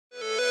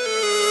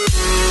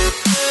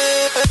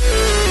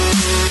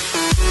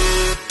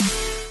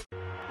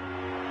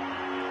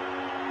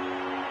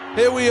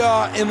Here we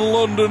are in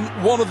London,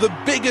 one of the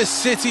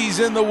biggest cities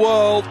in the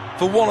world,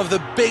 for one of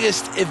the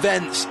biggest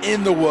events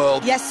in the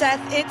world. Yes, Seth,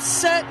 it's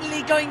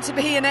certainly going to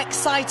be an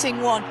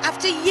exciting one.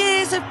 After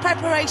years of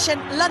preparation,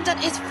 London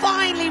is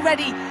finally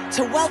ready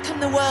to welcome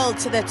the world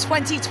to the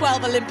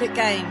 2012 Olympic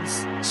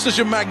Games. Such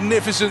a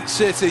magnificent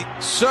city,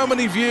 so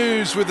many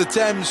views with the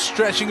Thames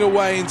stretching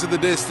away into the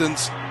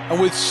distance, and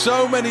with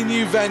so many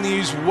new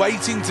venues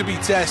waiting to be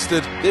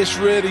tested, this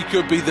really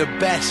could be the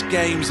best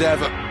games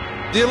ever.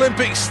 The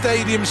Olympic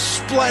Stadium's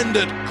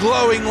splendid,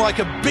 glowing like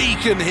a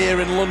beacon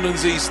here in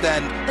London's East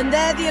End. And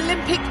there the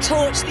Olympic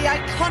torch, the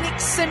iconic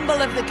symbol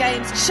of the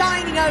Games,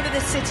 shining over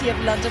the city of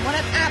London. What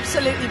an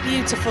absolutely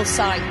beautiful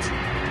sight.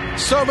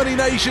 So many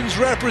nations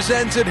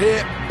represented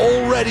here,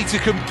 all ready to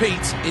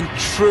compete in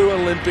true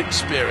Olympic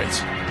spirit.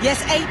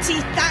 Yes,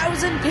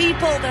 80,000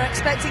 people they're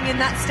expecting in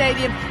that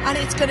stadium, and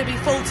it's going to be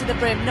full to the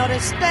brim. Not a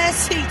spare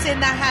seat in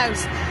the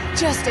house.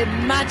 Just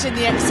imagine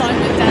the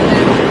excitement down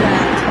there in the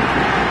crowd.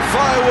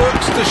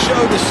 Fireworks to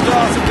show the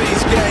start of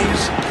these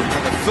games,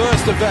 and the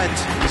first event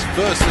is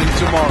first thing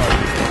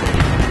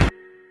tomorrow.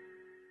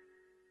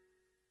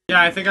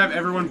 Yeah, I think I have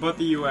everyone but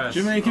the US.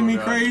 You're making me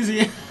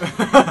crazy.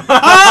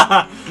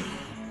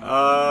 Who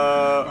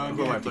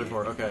am I playing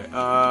for? Okay.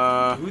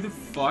 Who the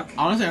fuck?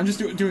 Honestly, I'm just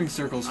doing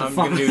circles for I'm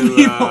fun. gonna do.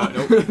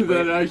 Nope.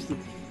 That actually.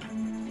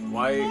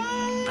 Why?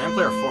 I am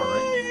player 4,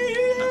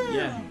 right?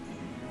 Yeah.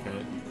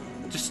 Okay.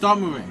 Just stop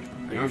moving.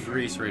 I'm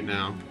Greece right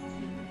now.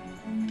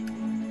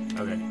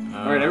 Okay.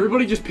 Alright,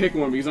 everybody just pick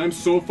one because I'm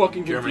so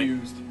fucking Germany.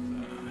 confused.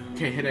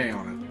 Okay, hit A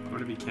on I'm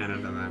gonna be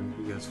Canada then,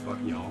 because fuck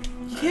y'all. it.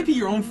 You can't be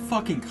your own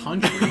fucking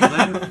country.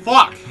 Then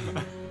fuck!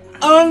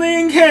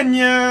 Only in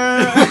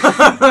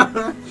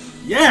Kenya.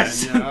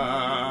 Yes.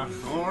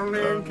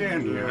 Only in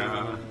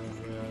Kenya.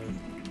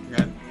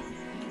 Yeah.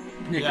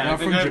 Nick, Yeah, I you're not think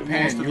from I have most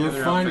Japan. of You the were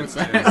other fine with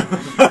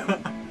outfits that.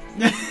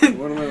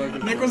 What am I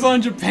looking Nick for? was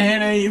on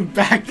Japan and you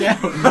backed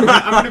out. I'm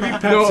gonna be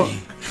Pepsi. No.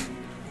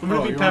 I'm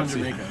gonna be you're on Pepsi.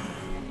 Jamaica.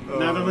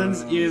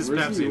 Netherlands is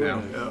Where's the Pepsi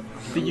now. US?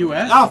 The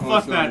U.S. Oh, Oh, fuck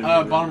it's not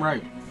that. Bottom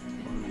right.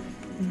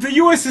 The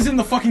U.S. is in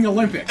the fucking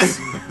Olympics.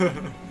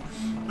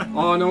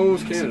 Oh no, it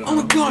was Canada. Oh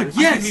my god,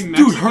 yes! mean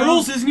Dude, Mexico?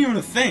 hurdles isn't even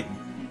a thing.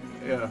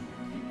 Yeah.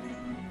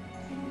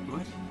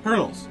 What?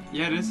 Hurdles.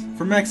 Yeah, it is.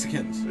 For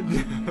Mexicans.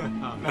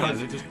 Oh, yeah,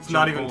 they just It's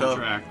not jump even on the tough.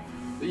 track.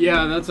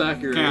 Yeah, that's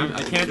accurate. Okay,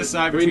 I can't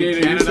decide Do we between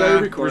need to start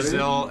Canada, recording?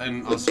 Brazil,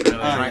 and Australia.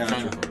 Alright,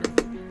 China.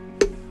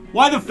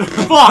 Why the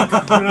fuck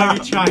would I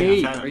be China?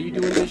 Hey, China. are you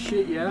doing this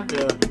shit? Yeah.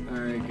 Yeah.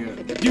 Alright,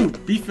 good.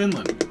 Dude, be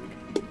Finland.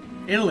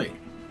 Italy.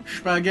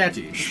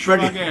 Spaghetti.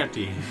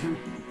 Spaghetti.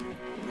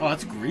 Oh,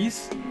 that's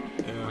Greece?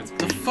 Yeah, it's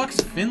The fuck's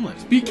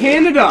Finland? Be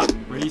Canada.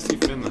 Where do you see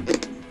Finland?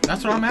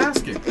 That's what I'm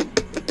asking.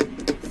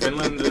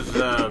 Finland is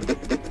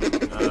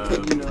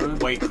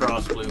White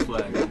Cross blue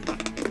flag.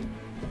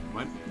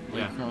 What? White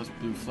Yeah. Cross,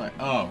 blue flag.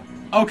 Oh.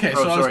 Okay,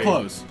 so I was sorry.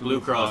 close. Blue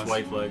Cross, Cross.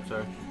 white flag.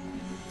 Sorry.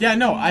 Yeah,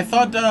 no, I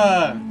thought,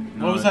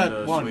 No, what was it's,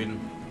 that one? Sweden.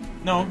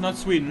 No, not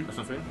Sweden. That's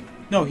not Sweden.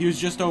 No, he was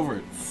just over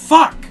it.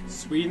 Fuck!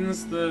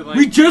 Sweden's the like.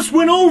 We just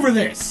went over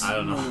this! I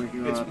don't know. Oh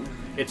my god.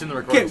 It's in the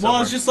recording. Okay, well,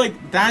 somewhere. it's just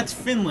like, that's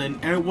Finland,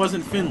 and it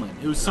wasn't Finland.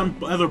 It was some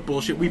other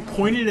bullshit. We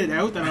pointed it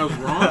out that I was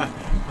wrong.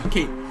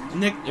 Okay,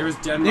 Nick, It was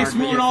Denmark. Nick's but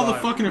you moving all the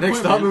thought- fucking Nick,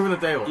 equipment. stop moving the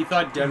table. You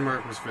thought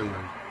Denmark was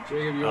Finland.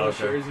 Jacob, you Oh,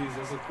 want okay. jerseys?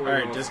 This is cool.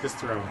 Alright, discus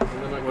throw.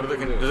 What are the?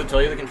 Does it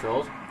tell you the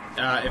controls?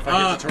 If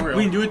I get tutorial.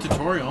 We can do a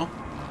tutorial.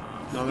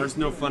 No, there's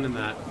no fun in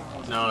that.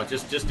 No,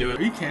 just do Are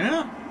it. you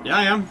Canada? Yeah,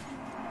 I am.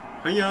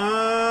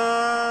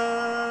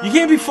 Hiya! You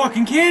can't be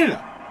fucking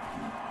Canada!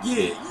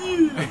 Yeah.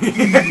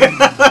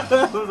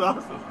 That was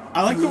awesome.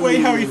 I like the way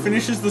how he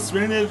finishes the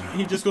spin and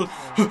he just goes,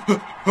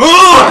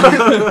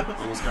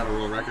 Almost got a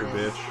world record,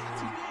 bitch.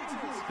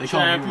 They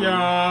call him-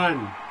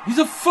 Champion! He's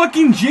a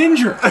fucking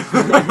ginger! Hey.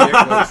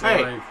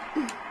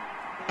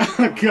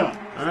 God.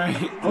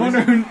 Alright. I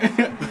wonder who...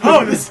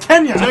 Oh, this is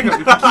Kenya! Jacob, if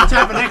you keep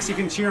tapping X, you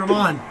can cheer him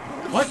on.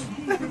 What?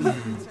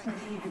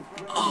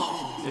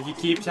 If you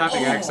keep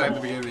tapping X at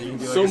the beginning, you can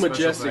do like So a special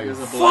majestic thing. as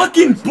a black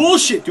Fucking person.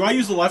 bullshit! Do I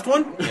use the left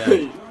one?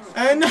 Yeah.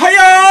 And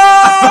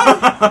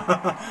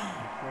hiya!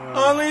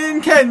 Only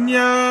in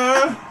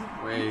Kenya!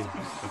 Wait,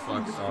 the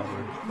fuck is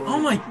awkward. Oh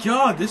my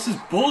god, this is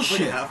Like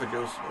bullshit. half a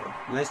Joe score.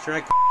 Nice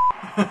try.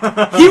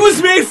 He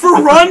was made for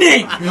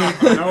running!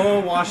 No,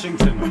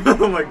 Washington.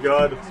 Oh my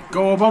god.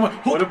 Go Obama.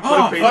 What a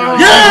Oh, pain.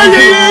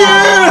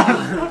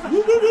 yeah!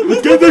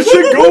 Let's get this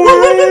shit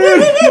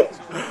going!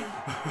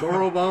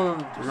 Or Obama.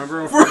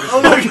 Remember?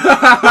 Oh my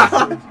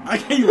god! I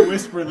can't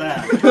whisper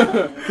that.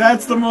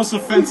 That's the most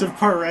offensive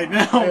part right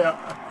now.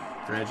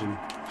 Dredgen.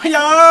 Hiya!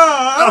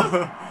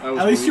 That was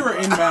At least weak. you were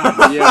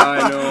inbound. Yeah,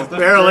 I know.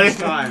 Barely. First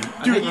time.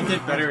 I think you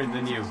did better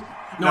than you.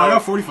 No, I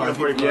got 45.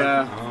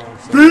 Yeah. Oh,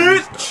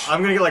 Bitch!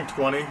 I'm gonna get like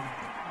 20.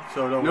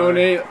 So don't No, worry.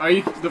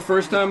 Nate. The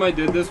first time I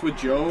did this with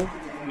Joe,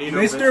 Nino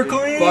Mr.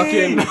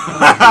 Vinci. Clean!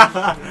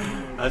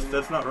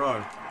 That's not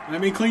wrong.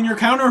 Let me clean your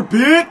counter,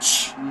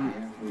 bitch!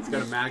 It's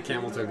got a Mad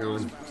Camel toe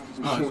going.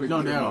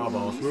 No doubt.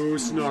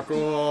 Moose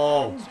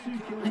knuckle.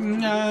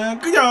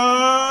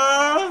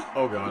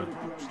 Oh god.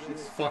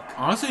 Fuck.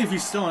 Honestly, if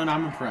he's still in,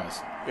 I'm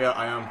impressed. Yeah,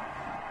 I am.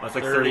 That's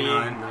like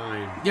 39.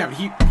 Yeah, but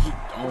he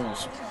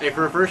almost. Hey,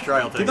 for a first try,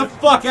 I'll take Get the it.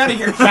 fuck out of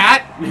here,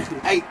 cat!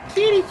 Hey,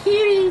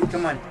 kitty.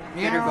 Come on.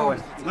 Get her going.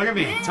 Look at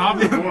me,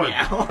 top of the board.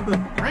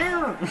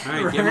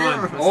 Alright, get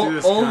on. Let's do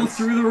this, All cunts.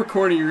 through the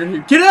recording, you're gonna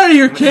hear, get out of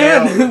here,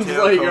 kid! Mateo, It's like,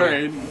 Cody.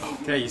 alright.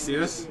 Okay, you see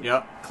this?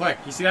 Yep. Click.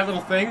 You see that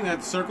little thing?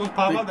 That circles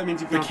pop up? That means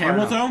you The can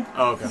camel toe?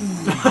 Oh, okay.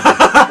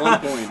 1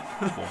 point.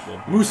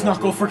 Moose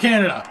knuckle for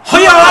Canada.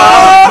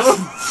 I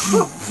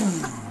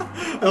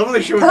love how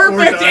they showed it 4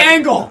 Perfect times.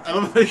 angle! I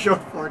love how they showed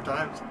it 4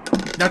 times.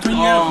 That's when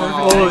you get a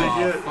perfect Holy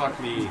angle. shit. Fuck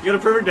me. You got a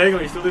perfect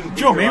angle, you still didn't.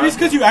 Joe, maybe it's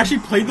because you actually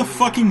played the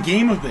fucking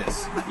game of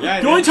this.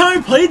 Yeah, The only time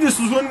I played this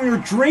was when we were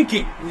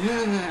drinking.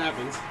 Yeah, that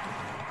happens.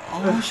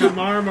 Oh shit!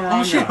 Kumar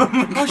Oh shit!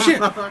 Maranga. Oh shit!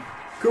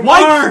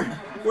 Kumar!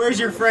 Where's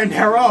your friend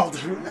Harold?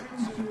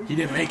 He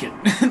didn't make it.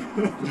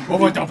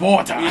 Over the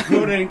border. He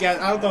couldn't get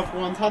out of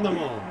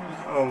Guantanamo.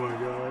 Oh my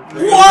god.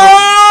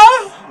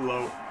 What?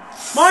 Low.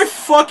 My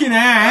fucking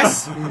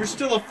ass! You're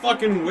still a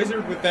fucking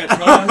wizard with that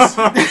toss.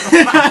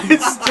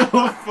 It's still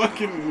a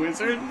fucking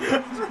wizard.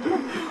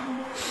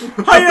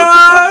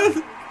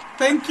 Hiya!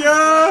 Thank you.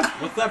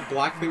 What's that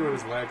black thing on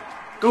his leg?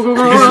 Go, go,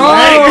 go, go!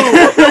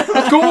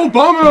 Let's go,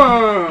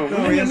 Obama!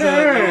 No, he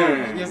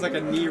has like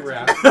a knee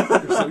wrap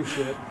or some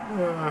shit.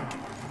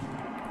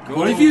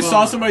 What if you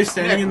saw somebody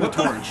standing in the What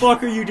the torch?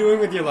 fuck are you doing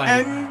with your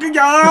life? And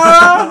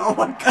Oh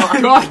my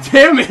god. God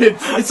damn it!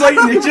 it's like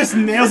Nick just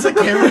nails the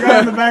camera guy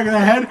in the back of the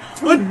head.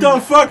 What the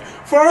fuck?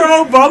 For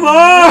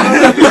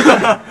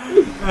Obama!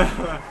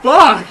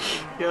 Fuck!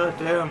 God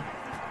damm.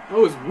 That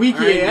was weak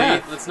Alright,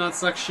 AF. mate, let's not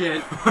suck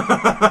shit.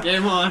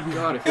 Game on.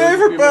 God, it feels like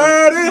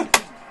Everybody!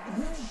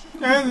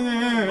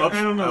 I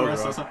don't know the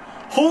rest of the song.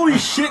 Holy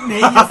shit,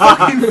 Nate, you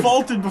fucking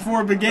faulted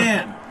before it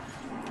began.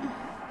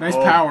 Nice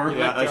power.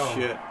 Yeah, that's go.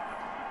 shit.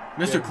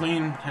 Mr.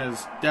 Clean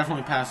has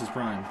definitely passed his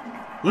prime.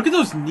 Look at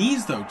those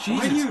knees, though. Jesus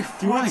Why are you doing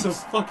Christ. so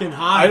fucking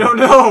high? I don't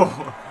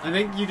know. I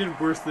think you did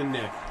worse than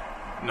Nick.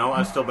 No,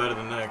 I'm still better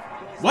than Nick.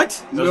 What?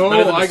 That was No,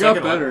 better than the I got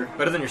second one. better.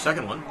 Better than your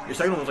second one. Your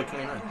second one was like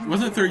 29.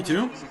 Wasn't it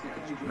 32?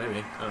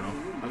 Maybe. I don't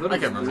know. I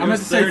can't I remember. meant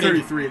to say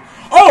 30. 33.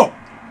 Oh!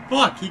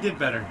 Fuck, he did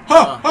better.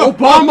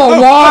 Obama,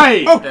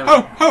 why? Damn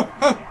it.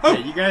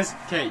 Okay, you guys,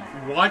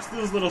 watch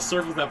those little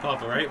circles that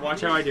pop, alright?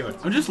 Watch how I do it.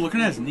 I'm just looking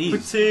at his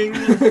knees. Ting,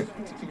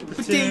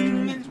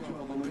 ting,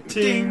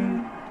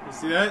 ting. You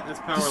see that? That's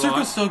power The lock.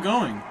 circle's still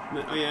going.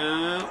 Oh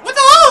yeah. What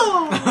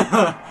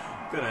the?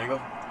 Good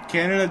angle.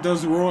 Canada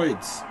does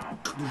roids.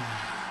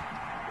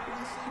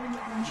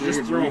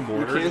 Just throw a You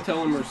mortar. can't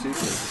tell him we're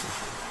secret.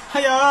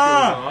 Hiya!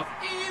 Off.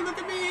 Hey, look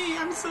at me!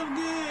 I'm so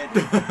good.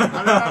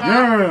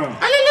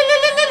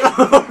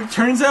 Yeah.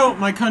 Turns out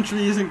my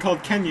country isn't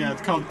called Kenya,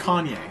 it's called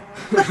Kanye.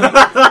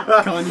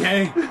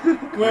 Kanye.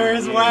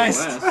 Where's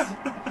West?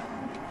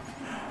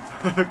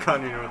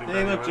 Kanye Northern.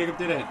 Hey, look, Jacob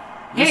did it.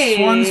 This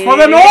one's for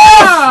the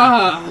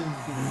north!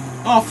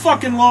 Oh,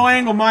 fucking low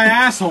angle, my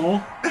asshole.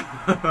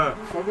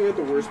 Fucking at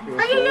the worst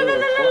place.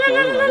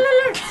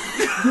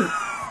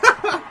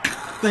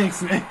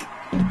 Thanks, Nick.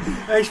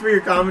 Thanks for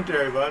your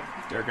commentary, bud.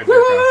 Durka,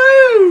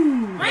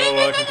 Woo!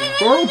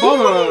 For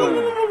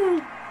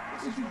Obama!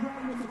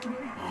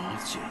 Oh,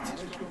 shit.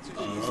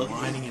 He's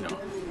lining it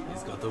up.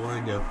 He's got the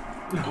wind up.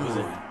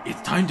 Oh,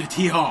 it's time to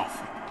tee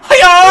off.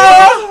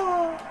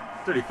 Hiya!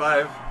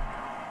 35.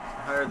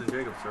 Higher than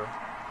Jacob's throw.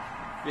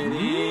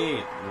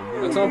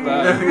 That's not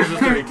bad. Yours was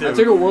 32. That's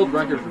like a world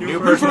record for me. New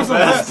personal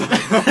best.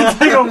 It's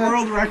like a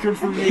world record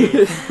for me.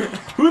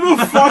 Who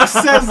the fuck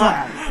says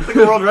that? It's like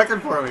a world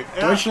record for me.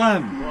 Yeah.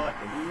 Deutschland.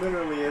 It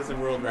literally is a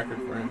world record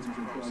for him.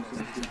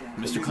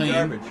 Mr. Clean,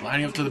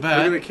 lining up to the Look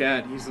at the bat.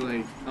 cat. He's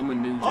like, I'm a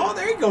ninja. Oh,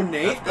 there you go,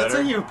 Nate. That's how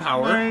better. you have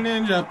power.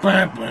 Ninja.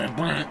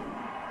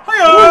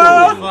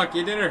 Hiya! Fuck,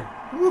 you did her.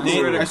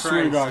 Nate, Nate, I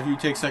swear to God, if you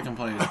take second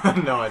place.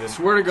 No, I didn't.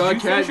 Swear to God,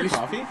 Did you cat, finish your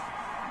coffee?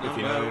 If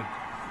you know.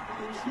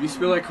 you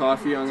spill like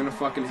coffee, I'm gonna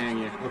fucking hang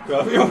you.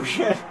 Oh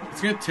shit.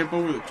 It's gonna tip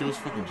over Joe's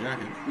fucking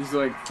jacket. He's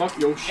like, fuck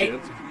your shit.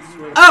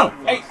 Oh!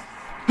 Hey!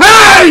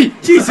 Hey!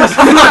 Jesus!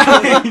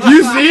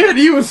 You see it?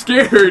 He was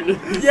scared.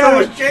 So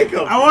was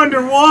Jacob. I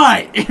wonder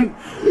why. Hey, I'm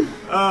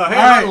right.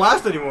 not in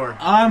last anymore.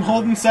 I'm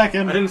holding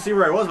second. I didn't see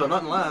where I was, but I'm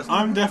not in last.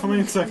 I'm definitely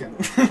in second.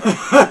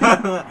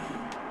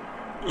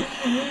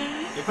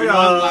 If you're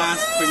not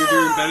last, but you're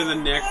doing better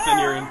than Nick, then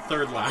you're in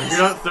third last.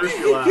 You're not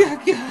thirsty last.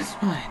 It's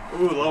fine.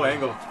 Ooh, low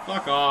angle.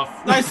 Fuck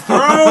off. Nice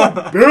throw,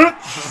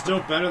 bitch. Still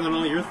better than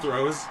all your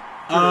throws.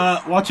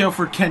 Watch out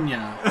for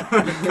Kenya.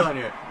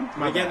 Kanye.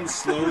 We're getting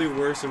slowly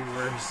worse and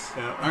worse.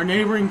 Yeah. Our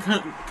neighboring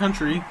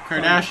country,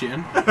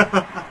 Kardashian.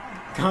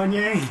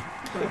 Kanye.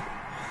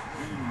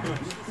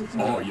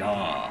 Oh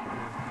yeah.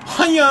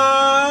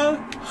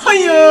 Hiya!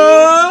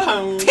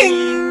 Hiya!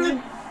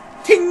 Ting!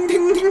 Ting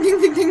ting ting ting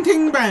ting ting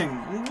ting bang!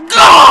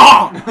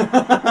 Gah!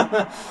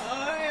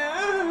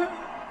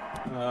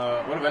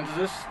 What event is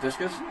this?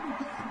 Discus?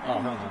 Oh,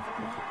 hell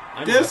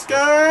no.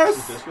 Discus!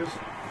 Discus?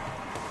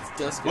 It's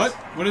Discus. What?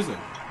 What is it?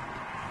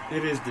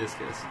 It is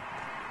Discus.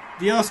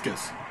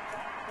 Discus.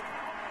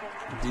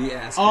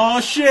 Discus. Oh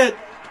shit!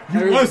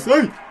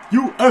 USA!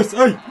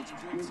 USA!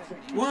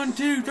 1,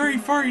 2, 3,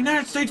 4,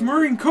 United States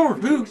Marine Corps!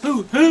 Who? I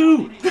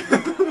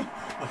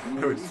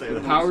would say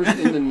that. Powers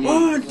in the knees.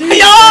 1, 2, 3, 4,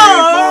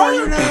 That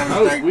United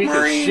was States weak as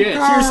Marine shit.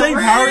 Corps! So you're saying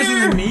powers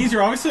in the knees?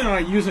 You're obviously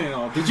not using it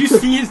all. Did you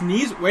see his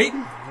knees? Wait,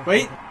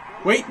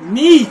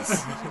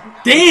 knees!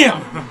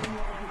 Damn!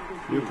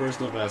 New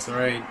personal best.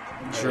 Alright,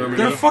 Germany.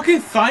 Their fucking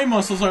thigh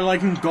muscles are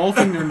like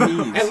engulfing their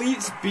knees. At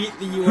least beat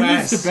the Who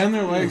needs to US. bend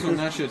their legs when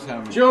that shit's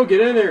happening? Joe,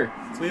 get in there.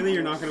 Clearly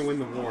you're not going to win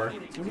the war.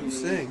 What are you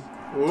saying?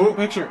 Take a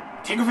picture.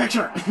 Take a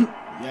picture.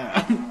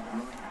 Yeah.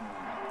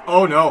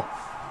 Oh no.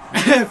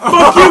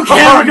 Fuck you,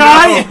 camera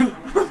guy!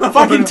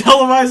 Fucking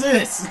televise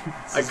this!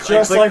 It's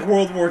just like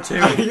World War II.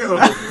 Hey,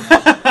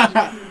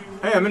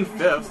 I'm in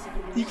 5th.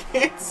 You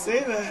can't say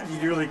that. You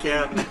really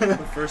can't. The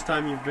first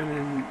time you've been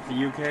in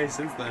the UK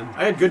since then.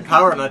 I had good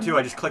power on that too.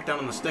 I just clicked down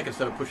on the stick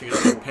instead of pushing it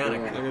up in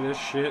panic. Look at this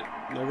shit.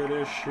 Look at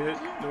this shit.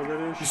 Look at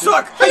this You shit.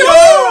 suck!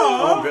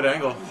 Oh, good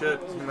angle.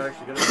 Shit. You might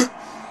actually get it.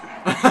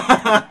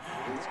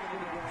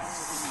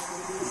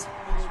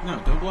 No,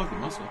 don't block the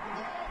muscle.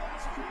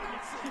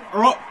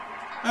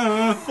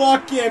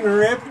 Fucking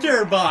ripped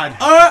her, bud.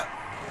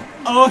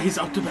 Oh, he's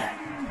up to bat.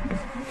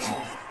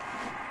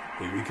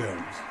 Here he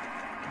comes.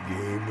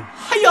 Game.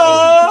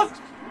 Hiya!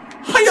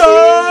 Hiya!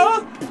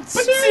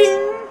 Ba-ting!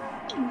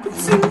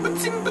 Ba-ting,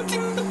 ba-ting,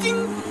 ba-ting, ba-ting!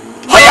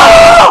 Hiya!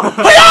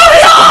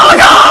 Hiya!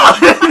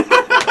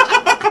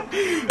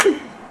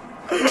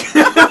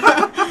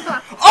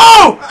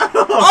 Oh!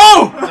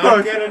 Oh!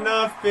 Not good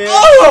enough, bitch.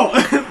 Oh!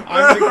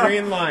 I'm the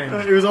green line.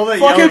 It was all that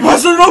Fucking yelling.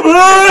 personal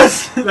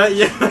best! That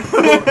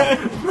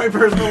my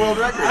personal world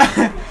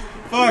record.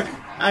 Fuck.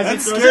 As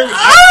That's it goes scary. in,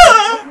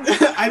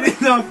 I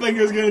did not think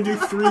I was gonna do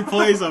 3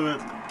 plays of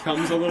it.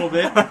 comes a little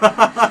bit.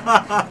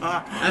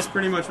 That's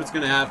pretty much what's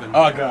gonna happen.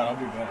 Oh god, I'll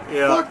be back.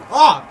 Yeah. Fuck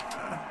off!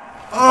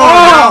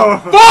 Oh!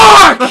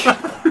 Fuck!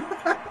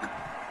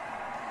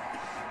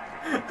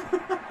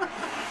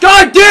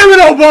 God damn it,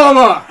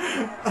 Obama!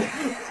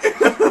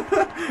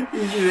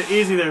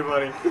 Easy there,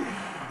 buddy.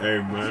 Hey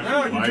man,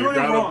 No, you're doing it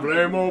wrong.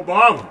 blame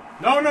Obama?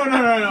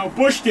 No.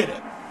 Bush did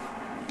it.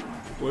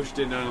 Bush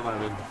did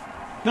 9/11.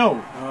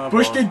 No,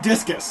 Bush well. did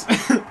discus. Check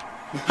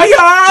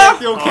Hiya!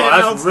 the Oh,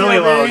 that's really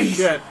low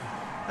shit.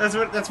 That's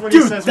what he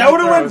Dude, says. that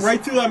would have went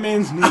right through that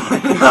man's knee.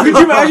 Could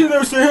you imagine they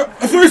were saying,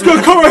 I think it's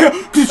gonna come right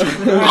here.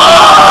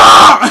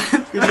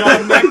 Good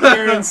job, Nick.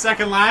 You're in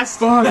second last.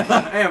 Fuck.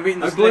 Hey, I'm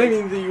beating the I'm States.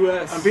 blaming the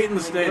US. I'm beating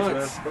the States,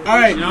 Nuts. man.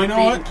 Alright, You're you not know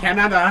beating what?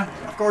 Canada.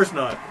 Of course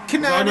not.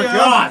 Canada. Oh my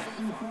god.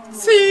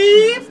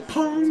 See?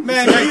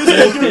 Man, I used to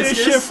do this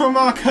Discus? shit from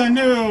a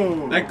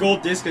canoe. That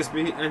gold discus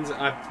beat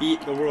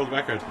the world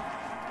record.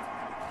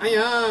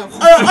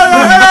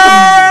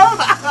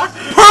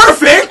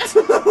 Perfect!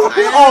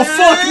 Oh,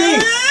 fuck me!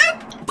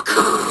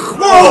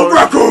 World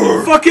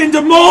record! Fucking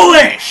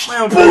demolished! My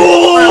own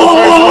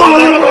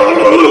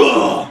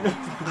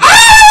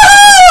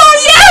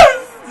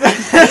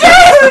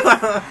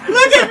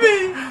Look at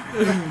me!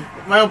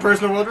 My own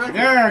personal world record.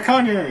 Yeah,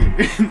 Kanye.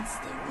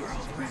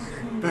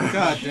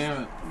 God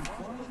damn it.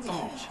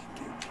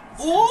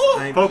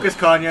 Oh. Focus,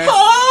 Kanye.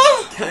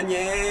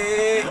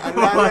 Kanye.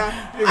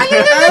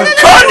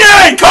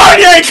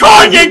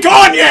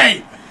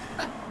 Kanye!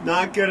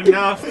 Not good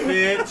enough,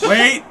 bitch.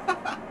 Wait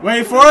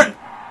for it.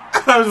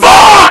 I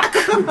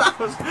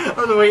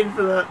was waiting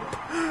for that.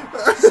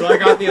 So I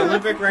got the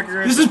Olympic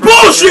record. This is the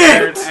personal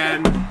bullshit! record,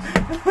 And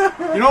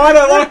You know what?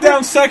 I locked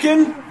down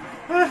second.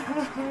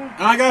 And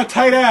I got a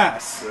tight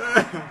ass.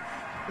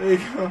 There you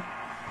go.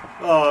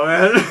 Oh,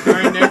 man.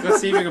 alright, Nick,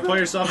 let's see if you can put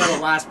yourself out of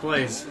last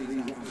place.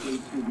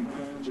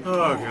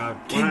 Oh, God.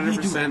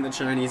 100% the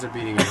Chinese are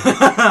beating you.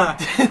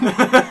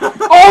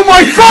 Oh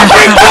my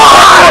fucking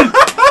god!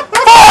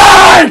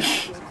 Fuck!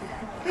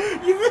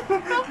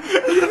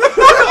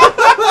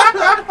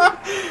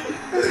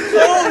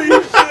 Holy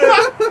shit!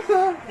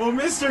 Well,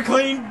 Mr.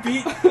 Clean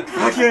beat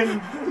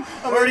fucking.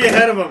 I'm already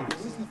ahead of him.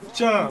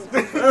 Shut up.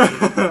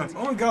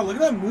 Oh my god, look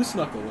at that moose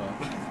knuckle though.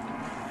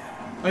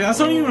 Like, that's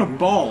not even a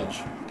bulge.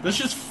 That's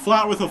just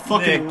flat with a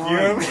fucking Nick,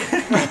 line.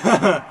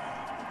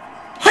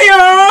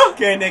 Hiya!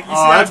 Okay, Nick, you see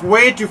Oh, that's that?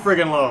 way too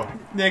friggin' low.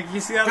 Nick, you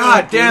see that?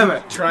 God little damn blue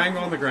it.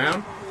 Triangle on the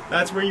ground?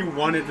 That's where you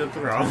wanted to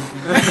throw. I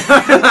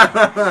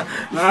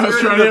was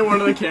trying to get one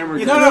of the camera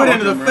You guys. threw it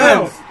into the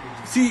fence.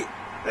 See,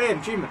 Hey,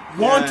 achievement.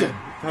 wanted.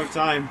 Yeah, about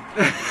time.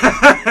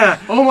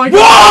 Oh my god.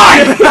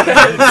 Why?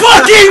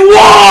 Fucking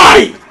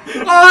why?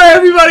 Oh,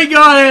 everybody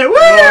got it. Woo!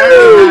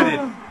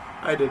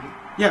 I didn't.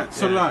 Yeah,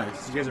 so did I. You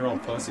guys are all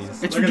pussies.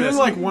 It's Look for at doing this.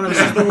 like one of I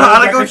them.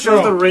 like how it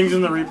shows the rings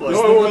in the replay. No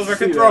one World wants to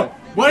record see throw. that.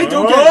 Why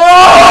don't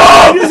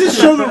Oh! He doesn't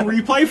show the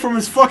replay from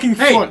his fucking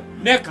Hey, foot.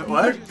 Nick,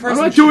 What? I'm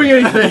not doing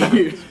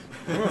anything.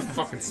 I'm gonna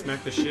fucking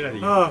smack the shit out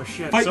of you. Oh,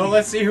 shit. Fight So me.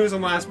 let's see who's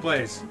in last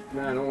place.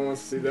 Nah, no one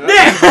wants to see that.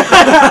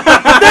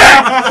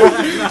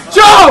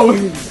 Joe!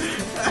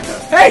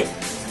 Hey!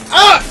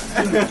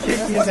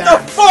 What the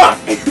Fuck!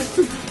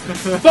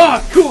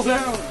 Fuck, cool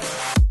down.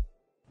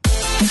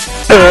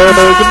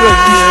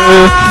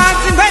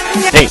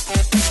 Hey,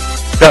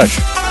 Dush.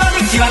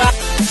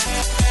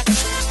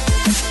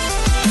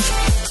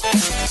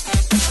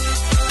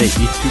 Hey,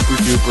 be super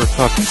duper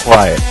fucking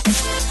quiet.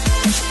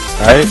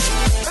 Alright?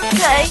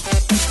 Okay.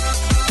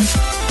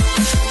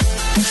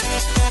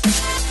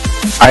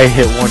 I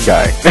hit one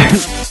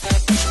guy.